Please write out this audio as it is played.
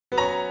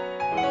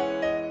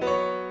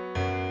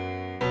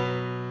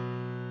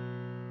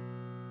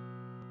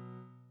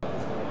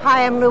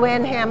Hi, I'm Lou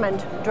Ann Hammond,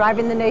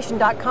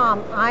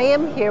 DrivingTheNation.com. I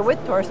am here with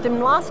Torsten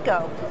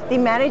Mlasko, the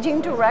Managing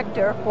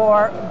Director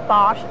for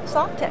Bosch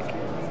Softtech.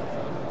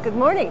 Good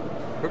morning.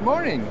 Good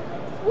morning.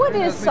 What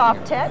is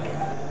Softtech?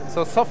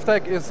 So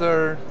Softtech is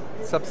a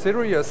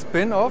subsidiary, a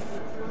spin-off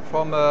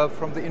from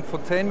the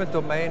infotainment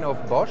domain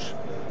of Bosch,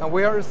 and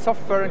we are a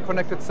software and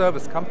connected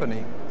service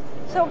company.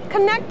 So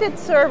connected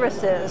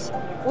services,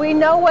 we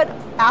know what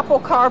Apple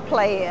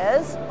CarPlay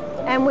is,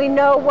 and we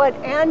know what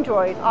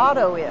Android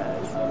Auto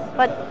is.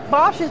 But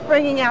Bosch is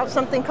bringing out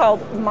something called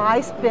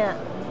mySpin.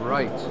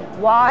 Right.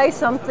 Why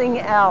something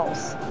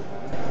else?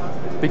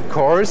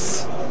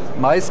 Because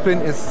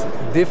mySpin is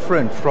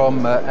different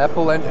from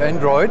Apple and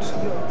Android.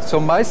 So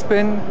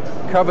mySpin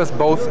covers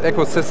both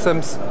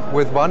ecosystems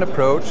with one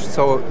approach.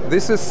 So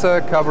this is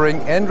covering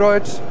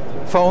Android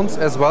phones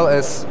as well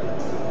as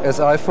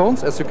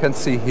iPhones, as you can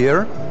see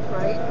here.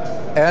 Right.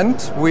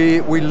 And we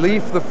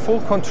leave the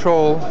full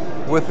control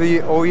with the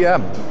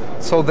OEM.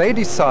 So they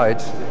decide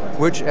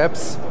which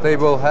apps they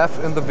will have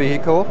in the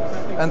vehicle,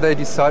 and they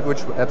decide which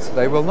apps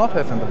they will not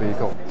have in the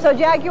vehicle. So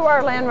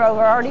Jaguar Land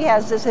Rover already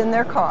has this in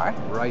their car.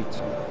 Right.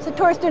 So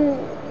Torsten,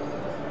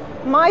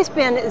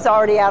 mySpin is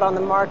already out on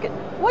the market.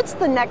 What's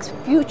the next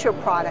future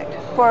product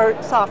for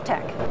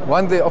Softtech?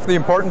 One of the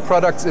important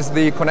products is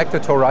the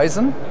Connected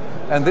Horizon,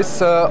 and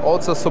this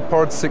also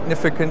supports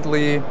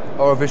significantly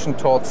our vision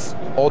towards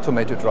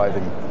automated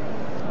driving.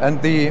 And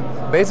the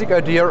basic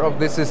idea of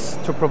this is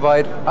to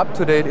provide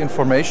up-to-date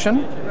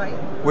information, right,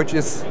 which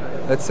is,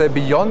 let's say,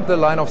 beyond the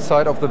line of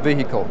sight of the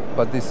vehicle.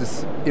 But this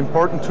is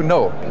important to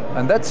know.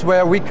 And that's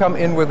where we come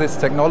in with this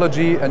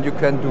technology, and you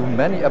can do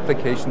many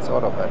applications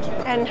out of that.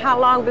 And how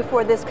long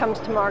before this comes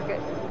to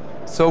market?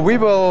 So we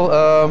will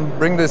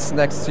bring this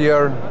next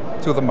year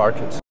to the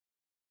market.